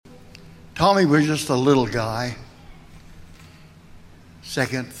Tommy was just a little guy,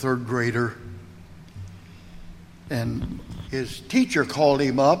 second, third grader. And his teacher called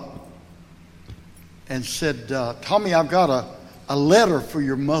him up and said, Tommy, I've got a letter for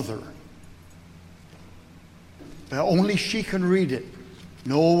your mother. But only she can read it,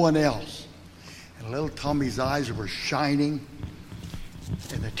 no one else. And little Tommy's eyes were shining.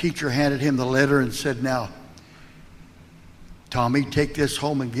 And the teacher handed him the letter and said, now, Tommy, take this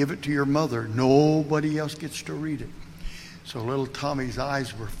home and give it to your mother. Nobody else gets to read it. So little Tommy's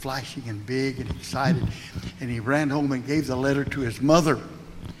eyes were flashing and big and excited. And he ran home and gave the letter to his mother.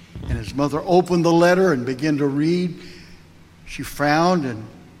 And his mother opened the letter and began to read. She frowned and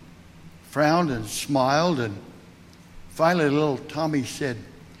smiled. And finally, little Tommy said,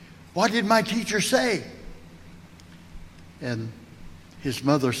 what did my teacher say? And his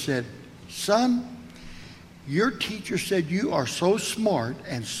mother said, son, your teacher said you are so smart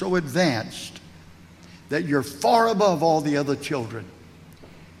and so advanced that you're far above all the other children.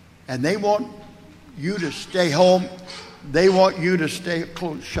 And they want you to stay home. They want you to stay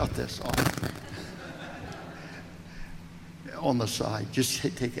close. Shut this off. On the side. Just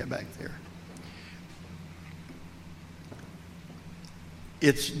take it back there.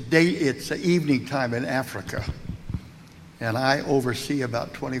 It's evening time in Africa. And I oversee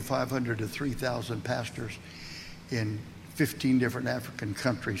about 2,500 to 3,000 pastors in 15 different African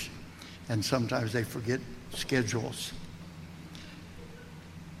countries. And sometimes they forget schedules.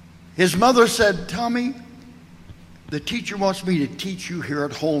 His mother said, Tommy, the teacher wants me to teach you here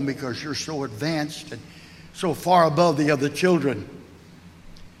at home because you're so advanced and so far above the other children.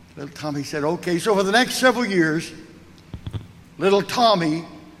 Little Tommy said, okay. So for the next several years, little Tommy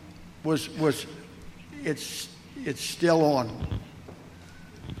it's still on.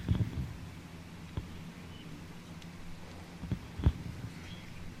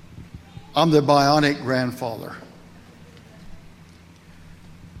 I'm the bionic grandfather.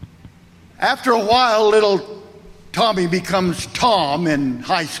 After a while, little Tommy becomes Tom in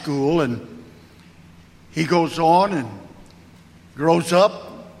high school, and he goes on and grows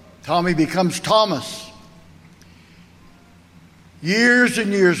up. Tommy becomes Thomas. Years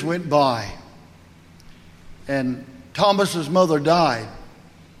and years went by, and Thomas's mother died.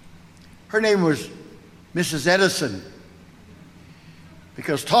 Her name was Mrs. Edison,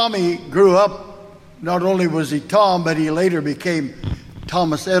 because Tommy grew up, not only was he Tom, but he later became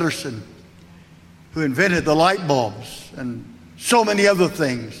Thomas Edison, who invented the light bulbs and so many other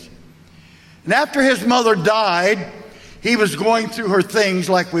things. And after his mother died, he was going through her things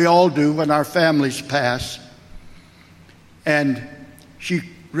like we all do when our families pass. And she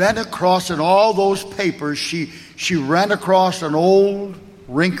ran across in all those papers, she ran across an old,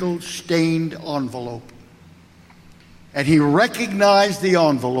 wrinkled, stained envelope. And he recognized the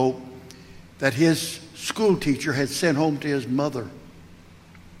envelope that his school teacher had sent home to his mother.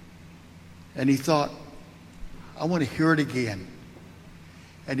 And he thought, I want to hear it again.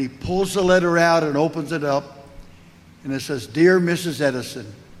 And he pulls the letter out and opens it up. And it says, Dear Mrs.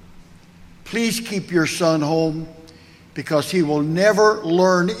 Edison, please keep your son home because he will never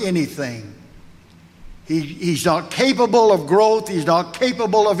learn anything. He's not capable of growth. He's not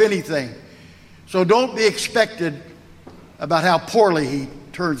capable of anything. So don't be expected about how poorly he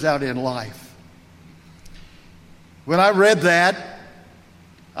turns out in life. When I read that,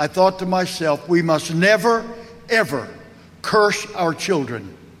 I thought to myself, we must never, ever curse our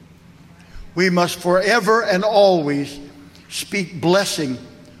children. We must forever and always speak blessing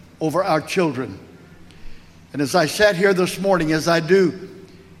over our children. And as I sat here this morning, as I do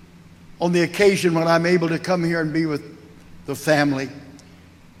on the occasion when I'm able to come here and be with the family,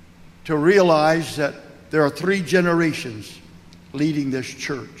 to realize that there are 3 generations leading this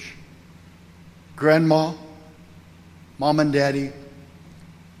church. Grandma, Mom and Daddy,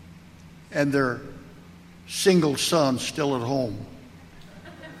 and their single son still at home.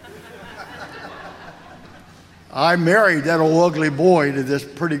 I married that old ugly boy to this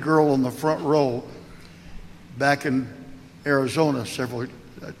pretty girl on the front row back in Arizona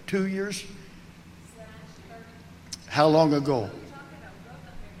 2 years? How long ago?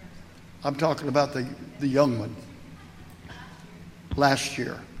 I'm talking about the young one. Last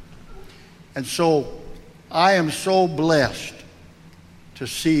year. And so I am so blessed to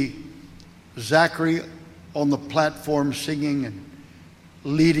see Zachary on the platform singing and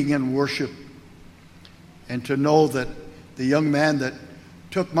leading in worship, and to know that the young man that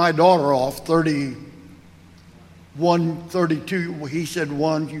took my daughter off 31, 32, he said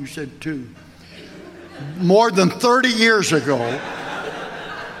 1, you said 2, more than 30 years ago,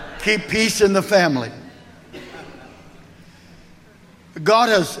 keep peace in the family. God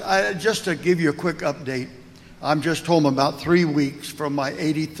has, just to give you a quick update, I'm just home about 3 weeks from my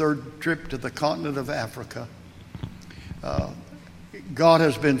 83rd trip to the continent of Africa. God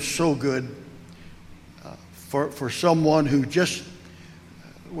has been so good for someone who just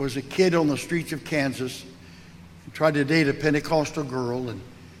was a kid on the streets of Kansas, tried to date a Pentecostal girl, and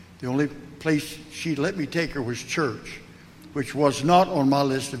the only place she'd let me take her was church, which was not on my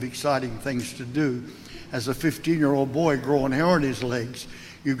list of exciting things to do. As a 15-year-old boy growing hair on his legs,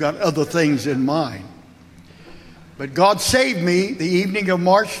 you've got other things in mind. But God saved me the evening of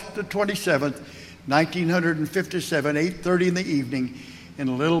March the 27th, 1957, 8:30 in the evening, in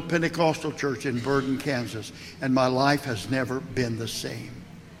a little Pentecostal church in Burden, Kansas. And my life has never been the same.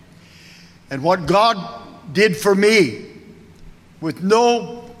 And what God did for me, with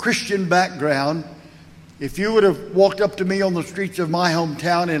no Christian background, if you would have walked up to me on the streets of my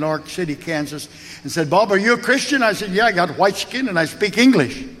hometown in Ark City, Kansas, and said, "Bob, are you a Christian?" I said, "Yeah, I got white skin and I speak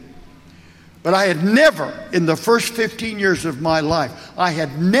English." But I had never, in the first 15 years of my life, I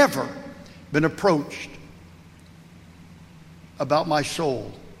had never been approached about my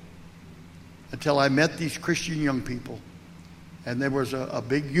soul until I met these Christian young people. And there was a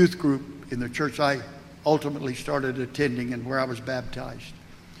big youth group in the church I ultimately started attending and where I was baptized.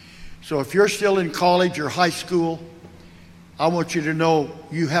 So if you're still in college or high school, I want you to know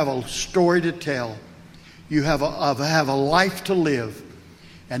you have a story to tell. You have a life to live,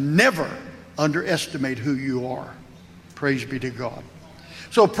 and never underestimate who you are. Praise be to God.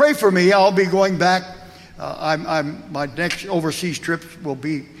 So pray for me. I'll be going back. My next overseas trip will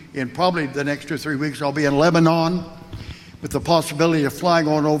be in probably the next 2 or 3 weeks. I'll be in Lebanon with the possibility of flying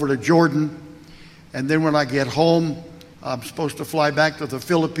on over to Jordan. And then when I get home, I'm supposed to fly back to the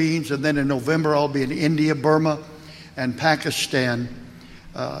Philippines. And then in November, I'll be in India, Burma, and Pakistan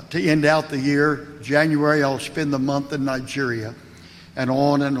to end out the year. January, I'll spend the month in Nigeria, and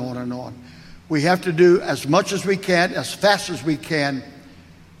on and on and on. We have to do as much as we can, as fast as we can,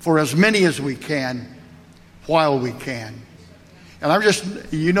 for as many as we can, while we can. And I'm just,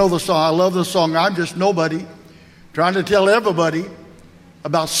 you know the song, I love the song, I'm just nobody, trying to tell everybody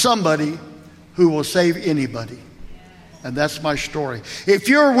about somebody who will save anybody. And that's my story. If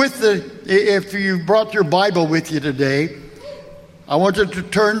you brought your Bible with you today, I want you to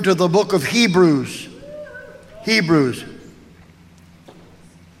turn to the book of Hebrews. Hebrews.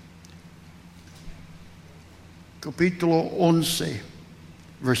 Capítulo 11,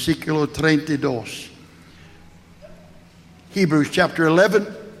 versículo 32. Hebrews chapter 11,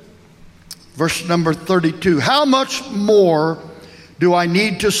 verse number 32. How much more do I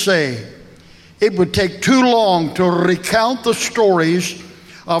need to say? It would take too long to recount the stories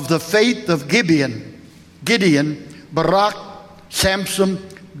of the faith of Gideon, Barak, Samson,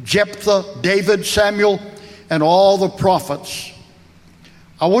 Jephthah, David, Samuel, and all the prophets.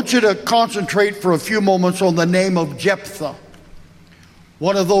 I want you to concentrate for a few moments on the name of Jephthah,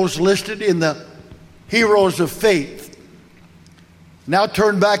 one of those listed in the heroes of faith. Now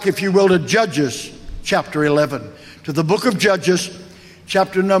turn back, if you will, to Judges chapter 11, to the book of Judges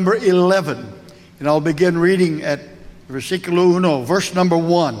chapter number 11. And I'll begin reading at versículo 1, verse number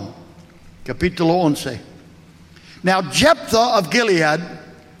 1, capítulo 11. Now Jephthah of Gilead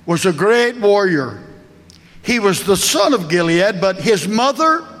was a great warrior. He was the son of Gilead, but his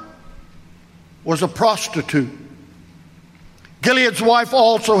mother was a prostitute. Gilead's wife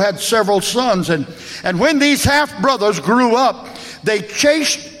also had several sons, and when these half-brothers grew up, they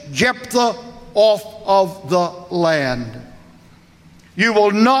chased Jephthah off of the land. You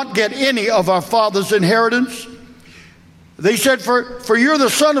will not get any of our father's inheritance. They said, for you're the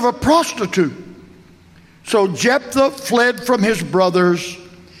son of a prostitute. So Jephthah fled from his brothers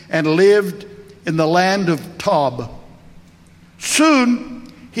and lived in the land of Tob.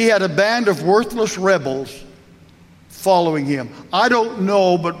 Soon he had a band of worthless rebels following him. I don't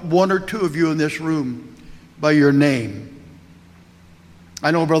know but one or two of you in this room by your name.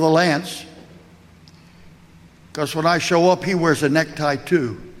 I know Brother Lance, because when I show up, he wears a necktie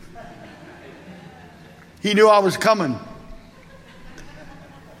too. He knew I was coming.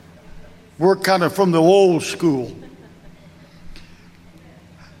 We're kind of from the old school.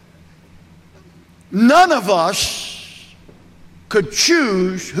 None of us could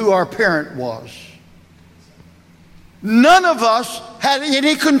choose who our parent was. None of us had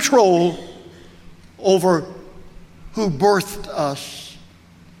any control over who birthed us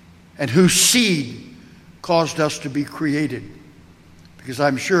and whose seed caused us to be created. Because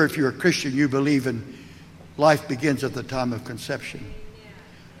I'm sure if you're a Christian, you believe in life begins at the time of conception.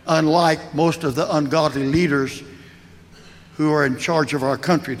 Unlike most of the ungodly leaders who are in charge of our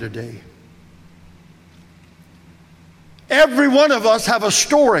country today. Every one of us have a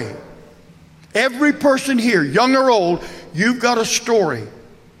story. Every person here, young or old, you've got a story.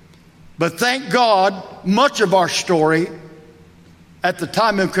 But thank God, much of our story, at the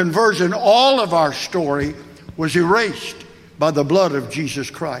time of conversion, all of our story was erased by the blood of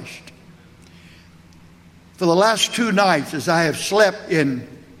Jesus Christ. For the last 2 nights, as I have slept in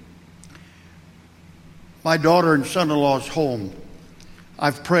my daughter and son-in-law's home,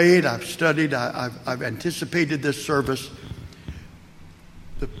 I've prayed, I've studied, I've anticipated this service.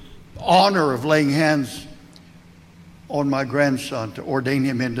 The honor of laying hands on my grandson to ordain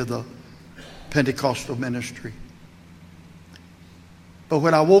him into the Pentecostal ministry. But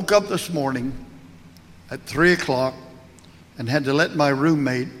when I woke up this morning at 3 o'clock and had to let my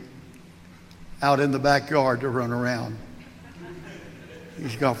roommate out in the backyard to run around.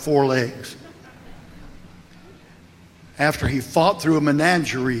 He's got 4 legs. After he fought through a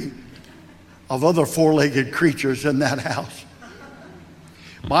menagerie of other 4-legged creatures in that house.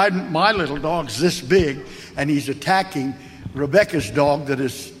 My little dog's this big, and he's attacking Rebecca's dog that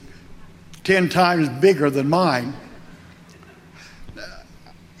is 10 times bigger than mine.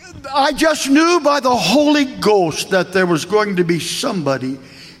 I just knew by the Holy Ghost that there was going to be somebody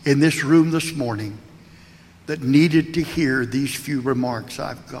in this room this morning that needed to hear these few remarks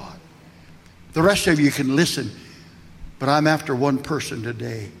I've got. The rest of you can listen, but I'm after one person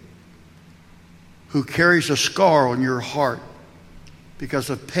today who carries a scar on your heart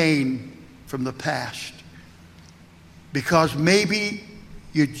because of pain from the past. Because maybe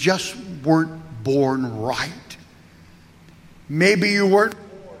you just weren't born right. Maybe you weren't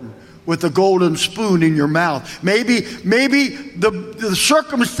born with a golden spoon in your mouth. Maybe the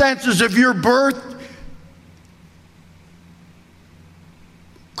circumstances of your birth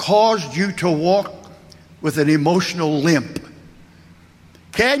caused you to walk with an emotional limp.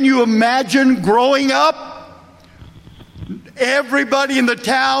 Can you imagine growing up? Everybody in the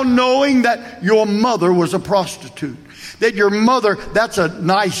town knowing that your mother was a prostitute. That your mother, that's a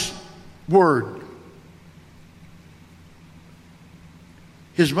nice word.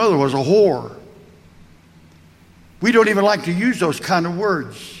 His mother was a whore. We don't even like to use those kind of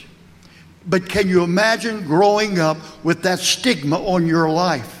words. But can you imagine growing up with that stigma on your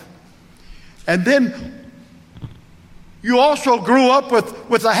life? And then you also grew up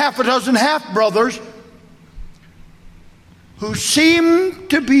with a half a dozen half-brothers who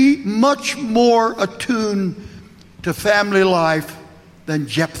seemed to be much more attuned to family life than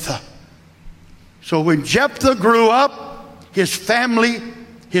Jephthah. So when Jephthah grew up, his family,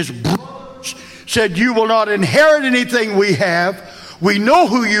 his brothers said, "You will not inherit anything we have. We know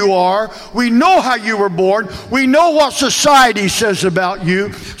who you are. We know how you were born. We know what society says about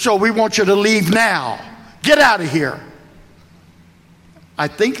you. So we want you to leave now. Get out of here." I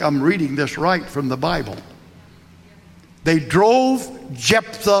think I'm reading this right from the Bible. They drove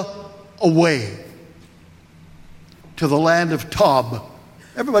Jephthah away to the land of Tob.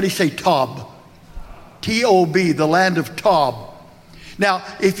 Everybody say Tob. T-O-B, the land of Tob. Now,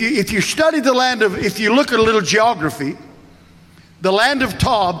 if you study the land of, if you look at a little geography, the land of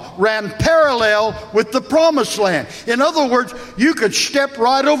Tob ran parallel with the promised land. In other words, you could step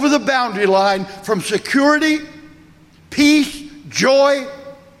right over the boundary line from security, peace, joy,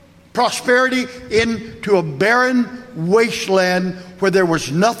 prosperity into a barren wasteland where there was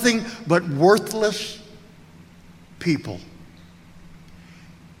nothing but worthless people.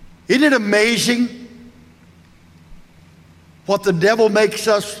 Isn't it amazing what the devil makes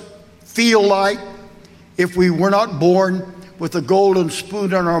us feel like if we were not born with a golden spoon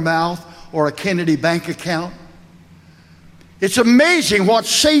in our mouth or a Kennedy bank account? It's amazing what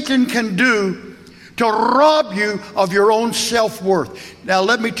Satan can do to rob you of your own self-worth. Now,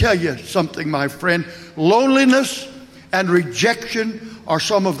 let me tell you something, my friend. Loneliness and rejection are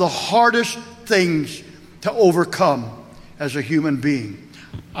some of the hardest things to overcome as a human being.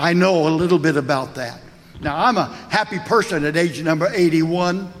 I know a little bit about that. Now, I'm a happy person at age number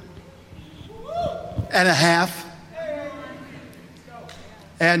 81 and a half.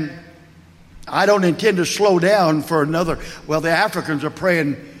 And I don't intend to slow down for another. Well, the Africans are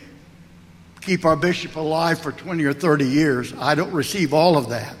praying, keep our bishop alive for 20 or 30 years. I don't receive all of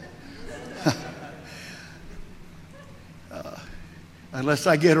that. Unless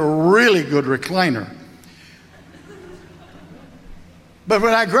I get a really good recliner. But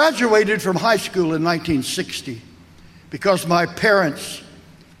when I graduated from high school in 1960, because my parents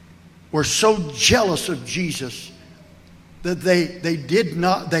were so jealous of Jesus that they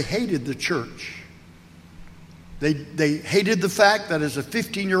hated the church. They hated the fact that as a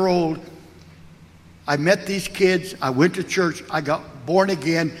 15-year-old, I met these kids, I went to church, I got born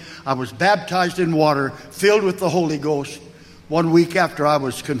again. I was baptized in water, filled with the Holy Ghost. 1 week after I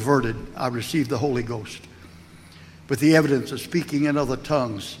was converted, I received the Holy Ghost with the evidence of speaking in other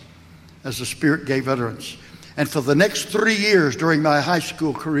tongues as the Spirit gave utterance. And for the next 3 years during my high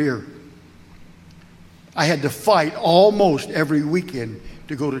school career, I had to fight almost every weekend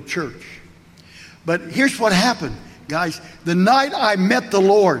to go to church. But here's what happened, guys. The night I met the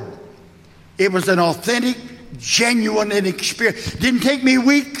Lord, it was an authentic, genuine experience. It didn't take me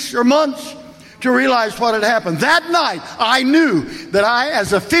weeks or months to realize what had happened. That night, I knew that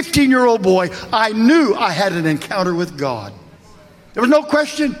as a 15-year-old boy, I knew I had an encounter with God. There was no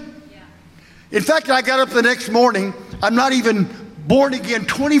question. In fact, I got up the next morning. I'm not even born again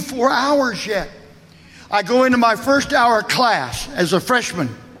 24 hours yet. I go into my first hour class as a freshman.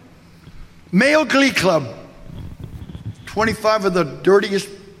 Male Glee Club. 25 of the dirtiest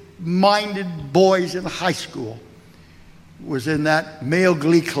minded boys in high school was in that male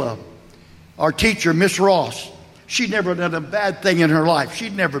Glee Club. Our teacher, Miss Ross, she'd never done a bad thing in her life.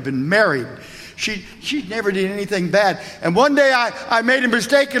 She'd never been married. She never did anything bad. And one day I made a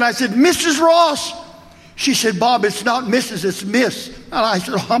mistake and I said, Mrs. Ross. She said, Bob, it's not Mrs., it's Miss. And I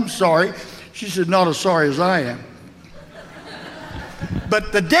said, oh, I'm sorry. She said, not as sorry as I am.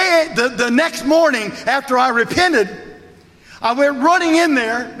 But the next morning after I repented, I went running in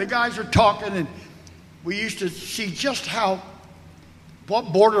there. The guys are talking, and we used to see just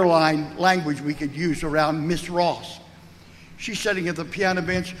what borderline language we could use around Miss Ross. She's sitting at the piano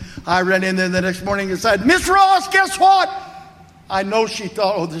bench. I ran in there the next morning and said, Miss Ross, guess what? I know she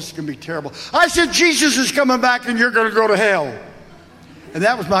thought, oh, this is going to be terrible. I said, Jesus is coming back and you're going to go to hell. And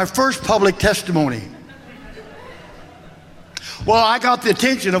that was my first public testimony. Well, I got the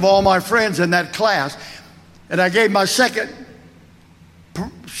attention of all my friends in that class, and I gave my second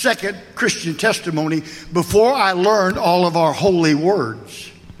Christian testimony before I learned all of our holy words.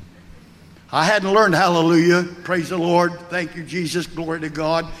 I hadn't learned hallelujah, praise the Lord, thank you, Jesus, glory to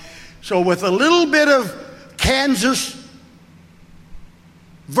God. So with a little bit of Kansas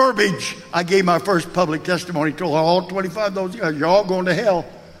verbiage, I gave my first public testimony. Told all 25 of those guys, you're all going to hell.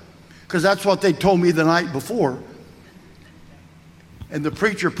 Because that's what they told me the night before. And the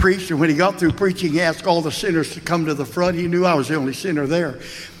preacher preached, and when he got through preaching, he asked all the sinners to come to the front. He knew I was the only sinner there.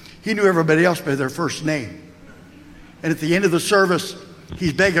 He knew everybody else by their first name. And at the end of the service,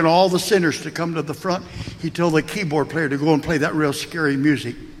 he's begging all the sinners to come to the front. He told the keyboard player to go and play that real scary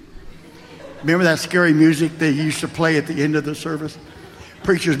music. Remember that scary music they used to play at the end of the service?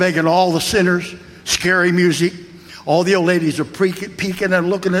 Preacher's begging all the sinners, scary music. All the old ladies are peeking and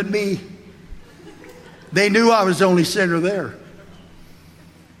looking at me. They knew I was the only sinner there.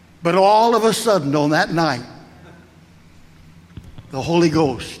 But all of a sudden on that night, the Holy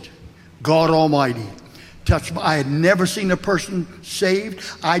Ghost, God Almighty, touched me. I had never seen a person saved.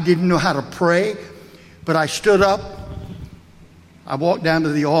 I didn't know how to pray. But I stood up. I walked down to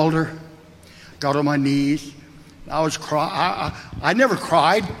the altar, got on my knees. I was crying. I never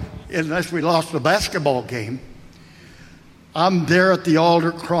cried unless we lost the basketball game. I'm there at the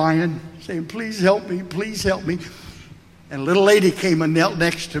altar crying, saying, please help me, please help me. And a little lady came and knelt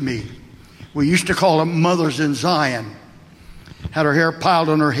next to me. We used to call them mothers in Zion. Had her hair piled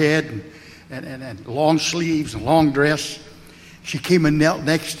on her head and long sleeves and long dress. She came and knelt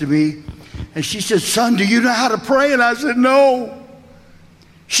next to me. And she said, son, do you know how to pray? And I said, no.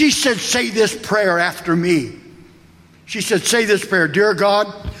 She said, say this prayer after me. She said, say this prayer. Dear God,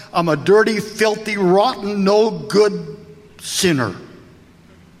 I'm a dirty, filthy, rotten, no good sinner.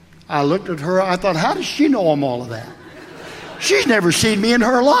 I looked at her. I thought, how does she know I'm all of that? She's never seen me in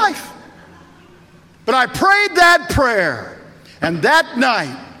her life. But I prayed that prayer. And that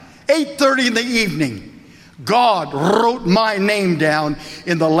night, 8:30 in the evening, God wrote my name down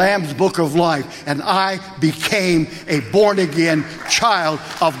in the Lamb's Book of Life. And I became a born-again child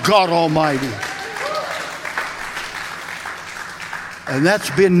of God Almighty. And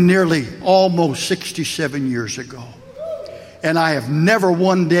that's been nearly almost 67 years ago. And I have never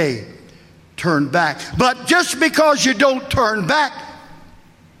one day turned back. But just because you don't turn back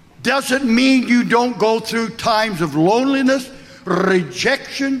doesn't mean you don't go through times of loneliness,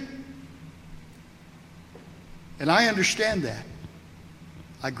 rejection. And I understand that.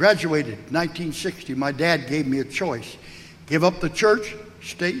 I graduated in 1960. My dad gave me a choice. Give up the church,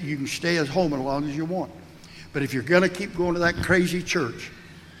 you can stay at home as long as you want. But if you're going to keep going to that crazy church,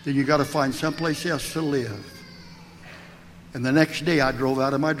 then you got to find someplace else to live. And the next day I drove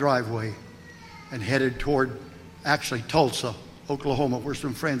out of my driveway and headed toward, actually, Tulsa, Oklahoma, where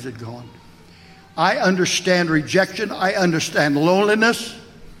some friends had gone. I understand rejection. I understand loneliness.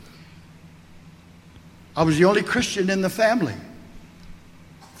 I was the only Christian in the family.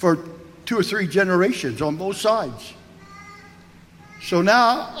 for 2 or 3 generations on both sides. So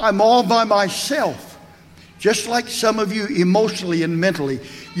now I'm all by myself. Just like some of you emotionally and mentally,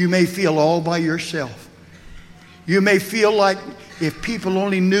 you may feel all by yourself. You may feel like if people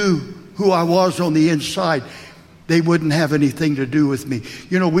only knew who I was on the inside, they wouldn't have anything to do with me.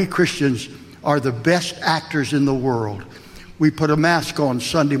 You know, we Christians are the best actors in the world. We put a mask on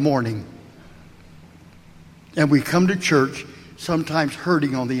Sunday morning, and we come to church sometimes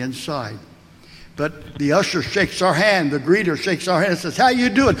hurting on the inside. But the usher shakes our hand, the greeter shakes our hand and says, "How you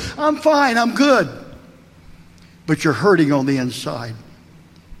doing?" "I'm fine, I'm good." But you're hurting on the inside.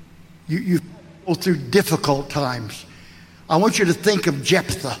 You go through difficult times. I want you to think of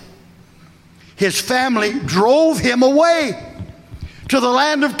Jephthah. His family drove him away to the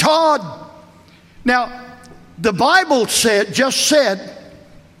land of Tob. Now, the Bible just said,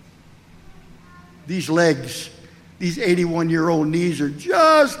 these legs, these 81-year-old knees are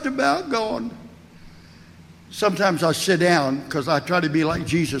just about gone. Sometimes I sit down because I try to be like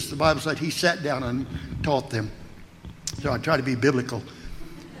Jesus. The Bible said he sat down and taught them. So I try to be biblical.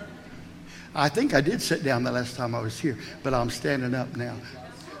 I think I did sit down the last time I was here, but I'm standing up now.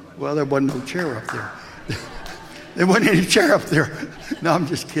 Well, there wasn't no chair up there. There wasn't any chair up there. No, I'm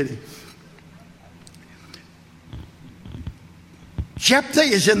just kidding. Jephthah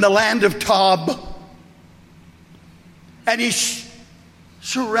is in the land of Tob. And he's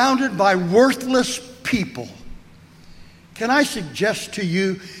surrounded by worthless people. Can I suggest to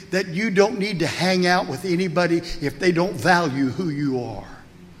you that you don't need to hang out with anybody if they don't value who you are?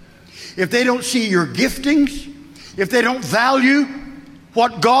 If they don't see your giftings, if they don't value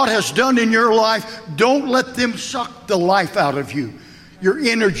what God has done in your life, don't let them suck the life out of you, your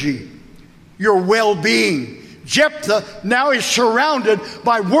energy, your well-being. Jephthah now is surrounded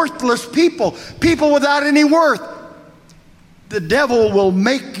by worthless people, people without any worth. The devil will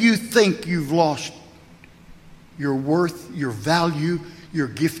make you think you've lost your worth, your value, your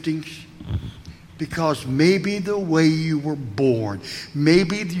giftings, because maybe the way you were born,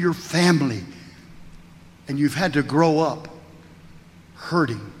 maybe your family, and you've had to grow up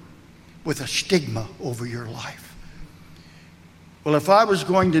hurting with a stigma over your life. Well, if I was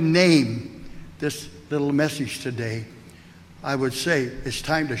going to name this little message today, I would say it's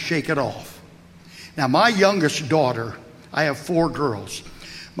time to shake it off. Now, my youngest daughter, I have 4 girls.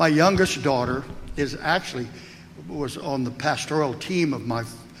 My youngest daughter was on the pastoral team of my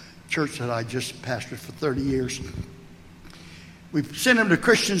church that I just pastored for 30 years. We sent him to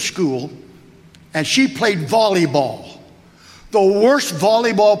Christian school, and she played volleyball. The worst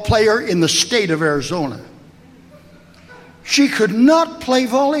volleyball player in the state of Arizona. She could not play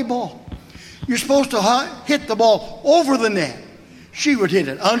volleyball. You're supposed to hit the ball over the net. She would hit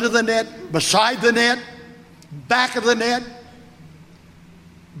it under the net, beside the net, back of the net.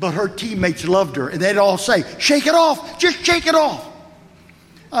 But her teammates loved her, and they'd all say, "Shake it off, just shake it off."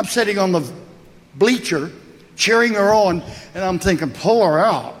 I'm sitting on the bleacher, cheering her on, and I'm thinking, pull her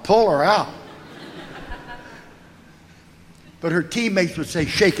out, pull her out. But her teammates would say,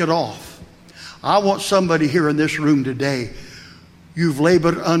 "Shake it off." I want somebody here in this room today, you've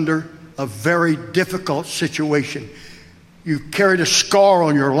labored under a very difficult situation. You've carried a scar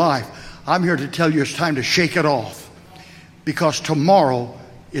on your life. I'm here to tell you it's time to shake it off, because tomorrow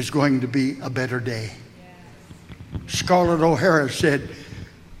is going to be a better day. Scarlett O'Hara said,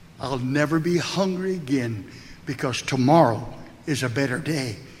 "I'll never be hungry again because tomorrow is a better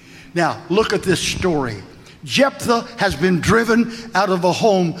day." Now, look at this story. Jephthah has been driven out of a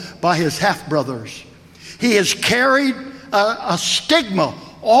home by his half-brothers. He has carried a stigma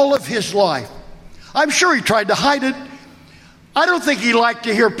all of his life. I'm sure he tried to hide it. I don't think he liked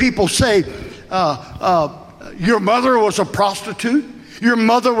to hear people say, your mother was a prostitute. Your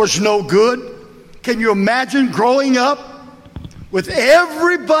mother was no good. Can you imagine growing up with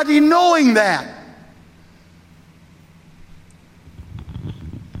everybody knowing that?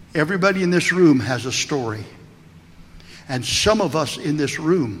 Everybody in this room has a story. And some of us in this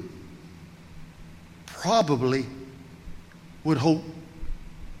room probably would hope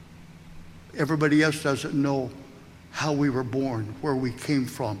everybody else doesn't know how we were born, where we came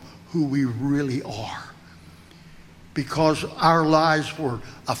from, who we really are. Because our lives were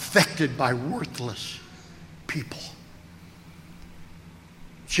affected by worthless people.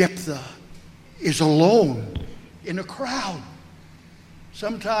 Jephthah is alone in a crowd.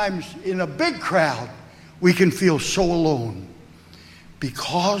 Sometimes in a big crowd, we can feel so alone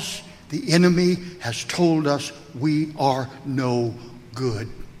because the enemy has told us we are no good.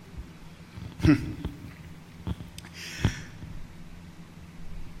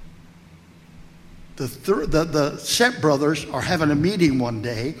 the Set brothers are having a meeting one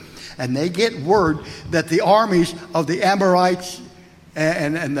day, and they get word that the armies of the Amorites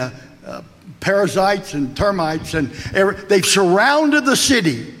and the Perizzites and termites, and they've surrounded the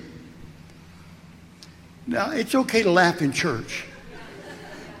city. Now, it's okay to laugh in church.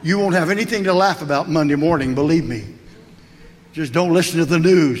 You won't have anything to laugh about Monday morning, believe me. Just don't listen to the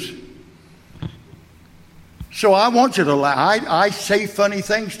news. So I want you to laugh. I say funny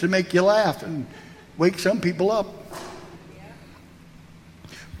things to make you laugh and wake some people up.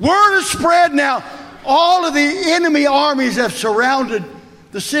 Word is spread now. All of the enemy armies have surrounded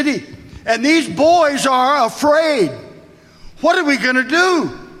the city. And these boys are afraid. What are we going to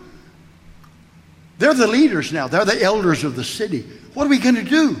do? They're the leaders now. They're the elders of the city. What are we going to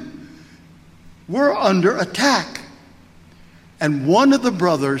do? We're under attack. And one of the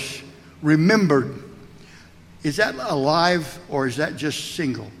brothers remembered. Is that alive or is that just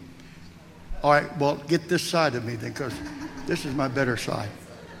single? All right, well, get this side of me then, because this is my better side.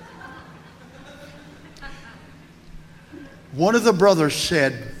 One of the brothers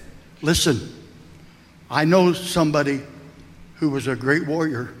said, listen, I know somebody who was a great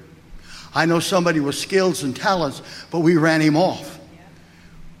warrior. I know somebody with skills and talents, but we ran him off.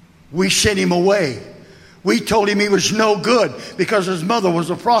 We sent him away. We told him he was no good because his mother was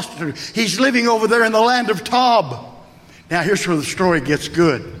a prostitute. He's living over there in the land of Tob. Now here's where the story gets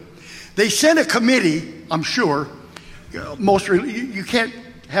good. They sent a committee, I'm sure. You can't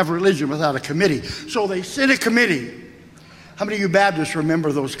have religion without a committee. So they sent a committee. How many of you Baptists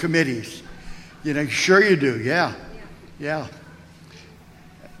remember those committees? You know, sure you do. Yeah.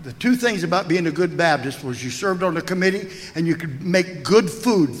 The two things about being a good Baptist was you served on a committee and you could make good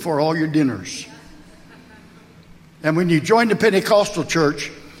food for all your dinners. And when you join the Pentecostal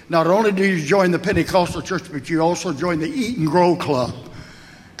church, not only do you join the Pentecostal church, but you also join the Eat and Grow Club,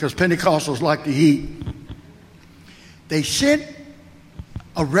 because Pentecostals like to eat. They sent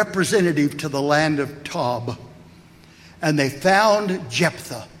a representative to the land of Tob, and they found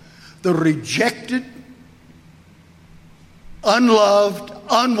Jephthah, the rejected, unloved,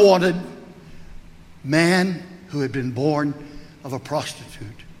 unwanted man who had been born of a prostitute,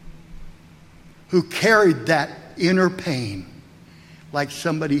 who carried that inner pain like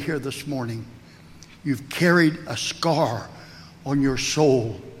somebody here this morning. You've carried a scar on your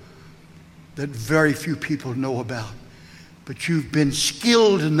soul that very few people know about, but you've been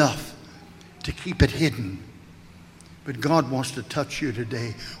skilled enough to keep it hidden. But God wants to touch you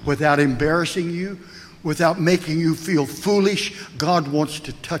today without embarrassing you, without making you feel foolish. God wants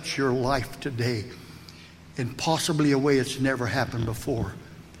to touch your life today in possibly a way it's never happened before.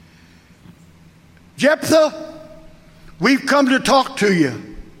 Jephthah, we've come to talk to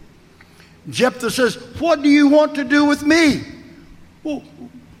you. Jephthah says, what do you want to do with me? Well,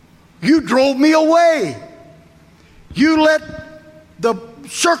 you drove me away. You let the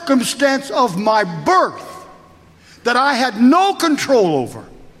circumstance of my birth that I had no control over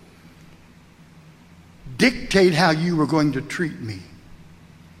dictate how you were going to treat me.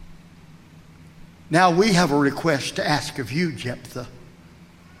 Now we have a request to ask of you, Jephthah.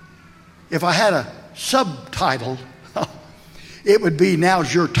 If I had a subtitle, it would be,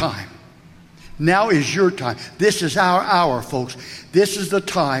 now's your time. Now is your time. This is our hour, folks. This is the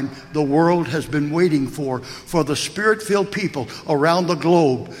time the world has been waiting for the Spirit-filled people around the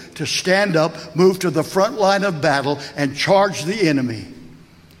globe to stand up, move to the front line of battle, and charge the enemy.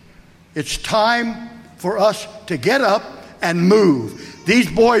 It's time for us to get up and move. These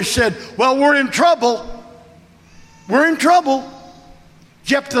boys said, well, we're in trouble. We're in trouble.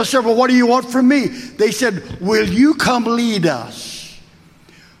 Jephthah said, well, what do you want from me? They said, will you come lead us?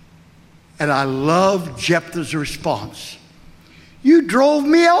 And I love Jephthah's response. You drove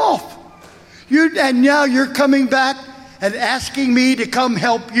me off. And now you're coming back and asking me to come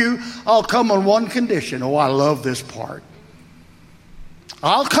help you. I'll come on one condition. Oh, I love this part.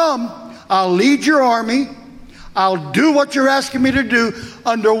 I'll come. I'll lead your army. I'll do what you're asking me to do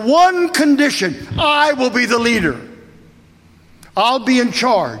under one condition. I will be the leader. I'll be in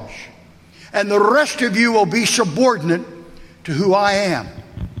charge. And the rest of you will be subordinate to who I am.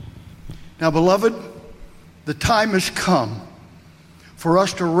 Now, beloved, the time has come for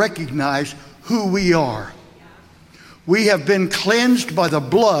us to recognize who we are. We have been cleansed by the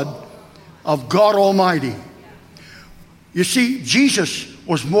blood of God Almighty. You see, Jesus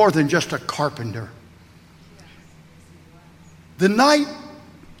was more than just a carpenter. The night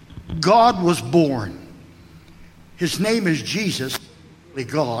God was born, his name is Jesus,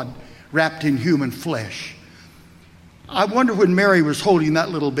 God, wrapped in human flesh. I wonder when Mary was holding that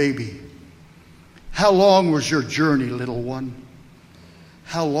little baby, how long was your journey, little one?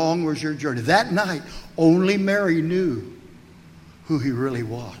 How long was your journey? That night, only Mary knew who he really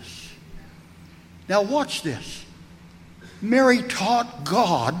was. Now watch this. Mary taught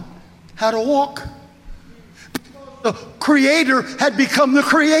God how to walk. The Creator had become the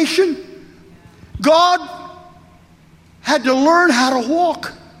creation. God had to learn how to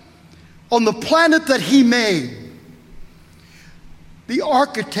walk on the planet that He made. The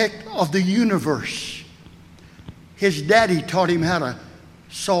architect of the universe. His daddy taught him how to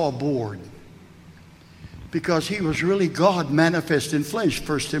saw a board, because he was really God manifest in flesh.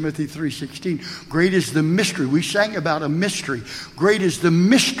 1 Timothy 3:16. Great is the mystery. We sang about a mystery. Great is the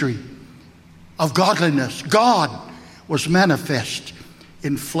mystery of godliness. God was manifest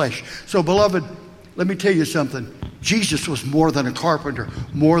in flesh. So, beloved, let me tell you something. Jesus was more than a carpenter,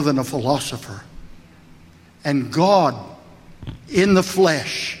 more than a philosopher. And God in the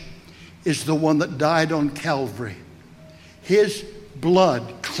flesh is the one that died on Calvary. His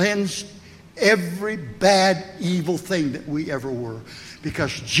blood cleansed every bad, evil thing that we ever were,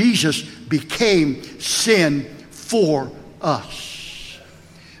 because Jesus became sin for us,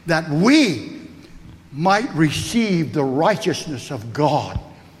 that we might receive the righteousness of God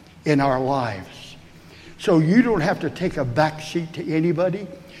in our lives. So you don't have to take a back seat to anybody.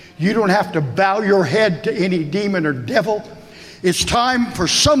 You don't have to bow your head to any demon or devil. It's time for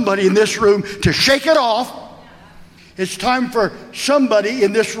somebody in this room to shake it off. It's time for somebody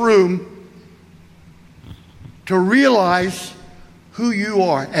in this room to realize who you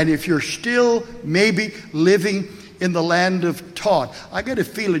are. And if you're still maybe living in the land of Todd, I get a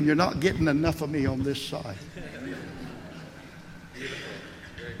feeling you're not getting enough of me on this side.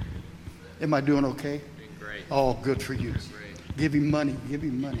 Am I doing okay? Doing great. Oh, good for you. Give him money. Give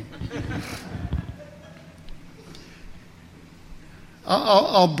him money.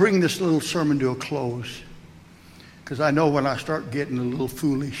 I'll bring this little sermon to a close, because I know when I start getting a little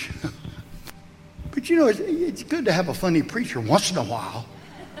foolish. But you know, it's good to have a funny preacher once in a while.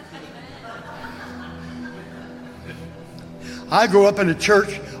 I grew up in a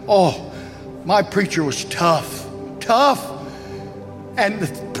church, my preacher was tough. And the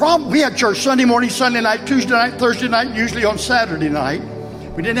problem, we had church Sunday morning, Sunday night, Tuesday night, Thursday night, usually on Saturday night.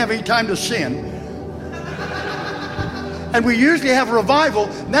 We didn't have any time to sin. And we usually have a revival,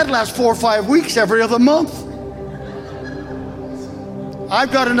 and that lasts 4 or 5 weeks every other month.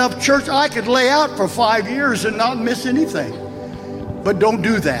 I've got enough church I could lay out for 5 years and not miss anything. But don't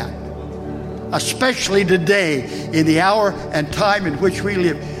do that. Especially today, in the hour and time in which we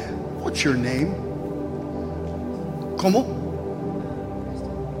live. What's your name? Como?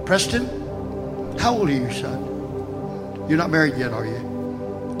 Preston? How old are you, son? You're not married yet, are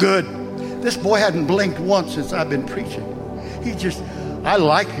you? Good. This boy hadn't blinked once since I've been preaching. I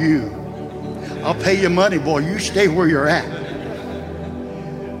like you. I'll pay you money, boy. You stay where you're at.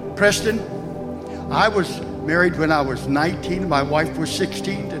 Preston, I was married when I was 19. My wife was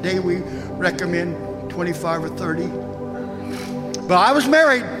 16. Today we recommend 25 or 30. But I was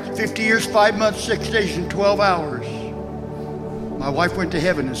married 50 years, 5 months, 6 days, and 12 hours. My wife went to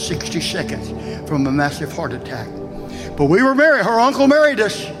heaven in 60 seconds from a massive heart attack. But we were married. Her uncle married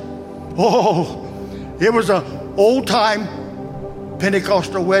us. Oh, it was an old-time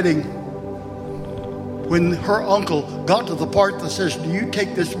Pentecostal wedding. When her uncle got to the part that says, "Do you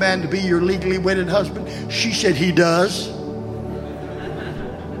take this man to be your legally wedded husband?" She said, "He does."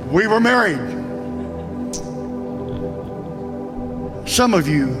 We were married. Some of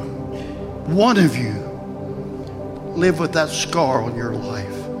you, one of you, live with that scar on your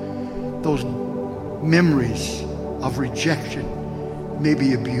life. Those memories of rejection,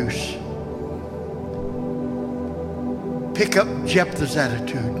 maybe abuse. Pick up Jephthah's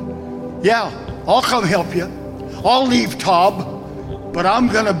attitude. Yeah, I'll come help you. I'll leave Tob, but I'm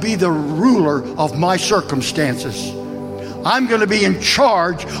going to be the ruler of my circumstances. I'm going to be in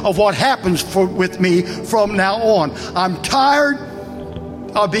charge of what happens with me from now on. I'm tired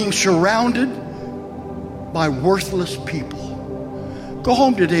of being surrounded by worthless people. Go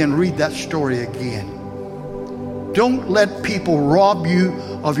home today and read that story again. Don't let people rob you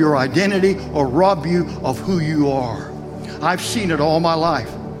of your identity or rob you of who you are. I've seen it all my life.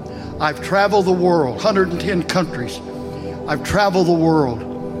 I've traveled the world, 110 countries. I've traveled the world.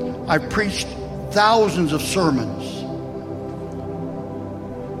 I've preached thousands of sermons.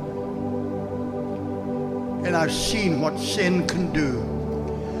 And I've seen what sin can do.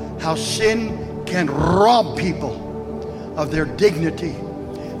 How sin can rob people of their dignity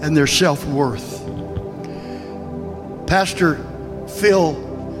and their self-worth. Pastor Phil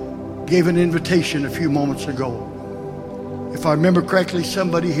gave an invitation a few moments ago. If I remember correctly,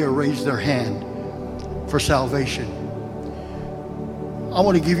 somebody here raised their hand for salvation. I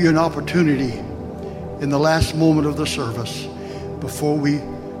want to give you an opportunity in the last moment of the service before we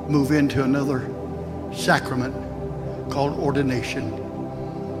move into another sacrament called ordination.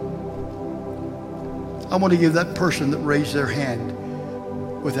 I want to give that person that raised their hand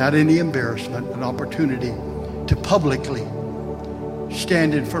without any embarrassment an opportunity to publicly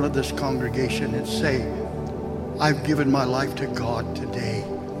stand in front of this congregation and say, I've given my life to God today.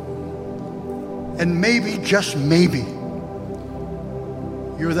 And maybe, just maybe,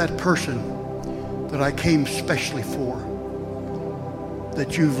 you're that person that I came specially for.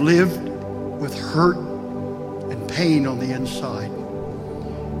 That you've lived with hurt and pain on the inside.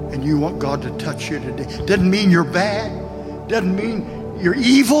 And you want God to touch you today. Doesn't mean you're bad. Doesn't mean you're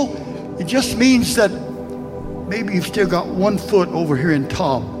evil. It just means that maybe you've still got one foot over here in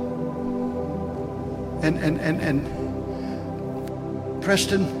Tom. And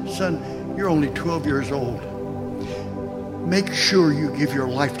Preston, son, you're only 12 years old. Make sure you give your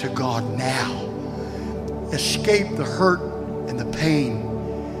life to God now. Escape the hurt and the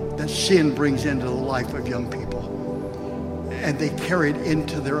pain that sin brings into the life of young people. And they carry it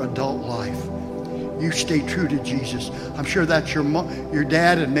into their adult life. You stay true to Jesus. I'm sure that's your your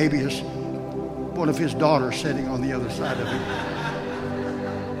dad, and maybe one of his daughters sitting on the other side of him.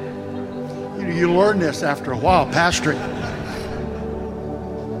 You learn this after a while, pastoring.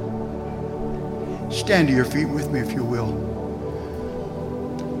 Stand to your feet with me if you will.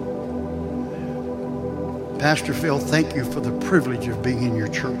 Pastor Phil, thank you for the privilege of being in your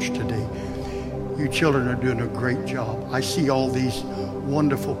church today. You children are doing a great job. I see all these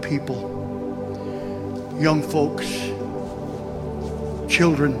wonderful people, young folks,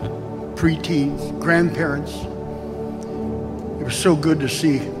 children, preteens, grandparents. It was so good to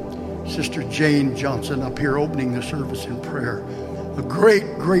see Sister Jane Johnson up here opening the service in prayer. A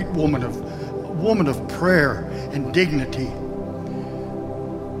great, great woman of prayer and dignity.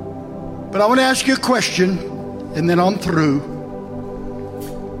 But I want to ask you a question, and then I'm through.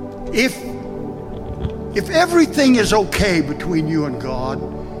 If everything is okay between you and God,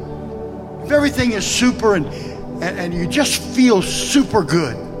 if everything is super and you just feel super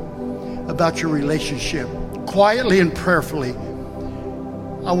good about your relationship, quietly and prayerfully,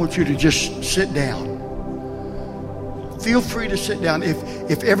 I want you to just sit down. Feel free to sit down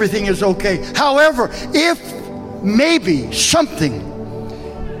if everything is okay. However, if maybe something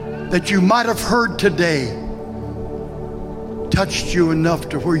that you might have heard today touched you enough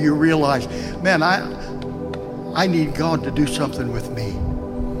to where you realize, man, I need God to do something with me.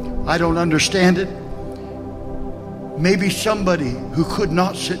 I don't understand it. Maybe somebody who could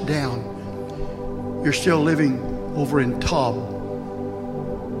not sit down, you're still living over in Tob.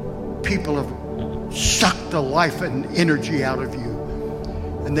 People have sucked the life and energy out of you.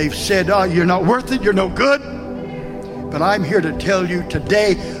 And they've said, oh, you're not worth it, you're no good. But I'm here to tell you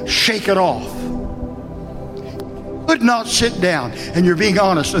today, shake it off. Could not sit down, and you're being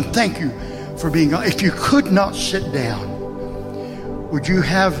honest, and thank you for being honest. If you could not sit down, would you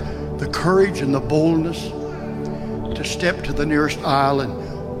have the courage and the boldness to step to the nearest aisle and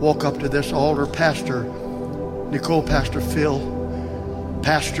walk up to this altar? Pastor Nicole, Pastor Phil,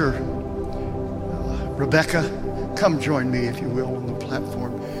 Pastor Rebecca, come join me, if you will, on the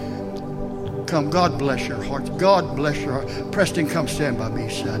platform. Come, God bless your hearts. God bless your heart. Preston, come stand by me,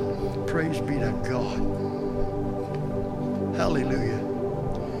 son. Praise be to God. Hallelujah.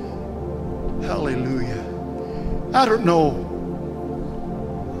 Hallelujah. I don't know.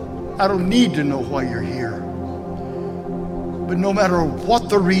 I don't need to know why you're here. But no matter what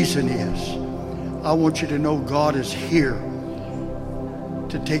the reason is, I want you to know God is here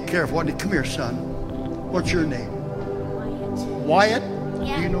to take care of what. Come here, son. What's your name? Wyatt.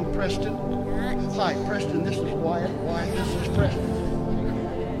 Yeah. Do you know Preston? Hi, Preston. This is Wyatt. Wyatt, this is Preston.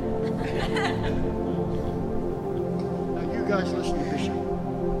 Now, you guys listen to Bishop.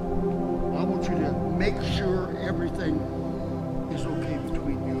 I want you to make sure everything is okay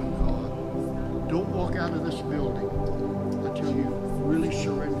between you and God. Don't walk out of this building until you've really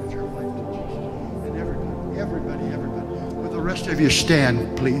surrendered your life to Jesus. And everybody. With the rest of you,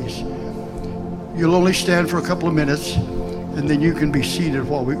 stand, please. You'll only stand for a couple of minutes, and then you can be seated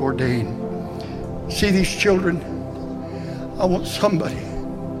while we ordain. See these children? I want somebody.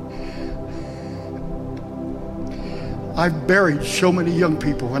 I've buried so many young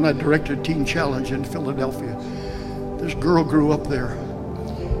people when I directed Teen Challenge in Philadelphia. This girl grew up there.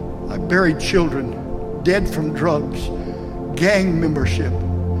 I buried children dead from drugs, gang membership.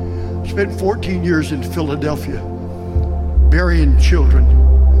 Spent 14 years in Philadelphia burying children.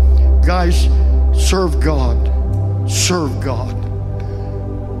 Guys, serve God. Serve God.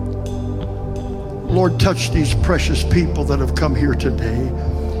 Lord, touch these precious people that have come here today.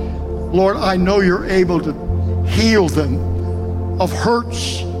 Lord, I know you're able to heal them of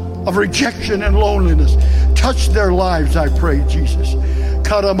hurts, of rejection and loneliness. Touch their lives, I pray, Jesus.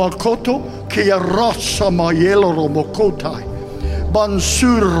 Karamakoto kiarasa mayelo romokotai.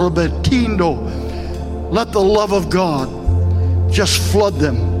 Bansur betindo. Let the love of God just flood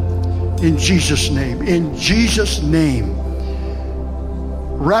them in Jesus' name. In Jesus' name.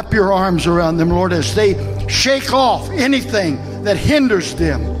 Wrap your arms around them, Lord, as they shake off anything that hinders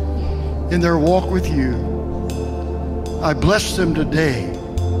them in their walk with you. I bless them today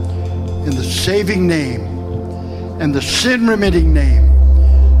in the saving name and the sin-remitting name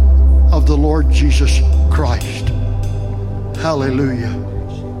of the Lord Jesus Christ. Hallelujah.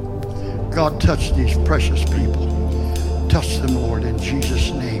 God, touch these precious people. Touch them, Lord, in Jesus'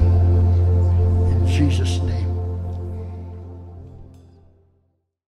 name. In Jesus' name.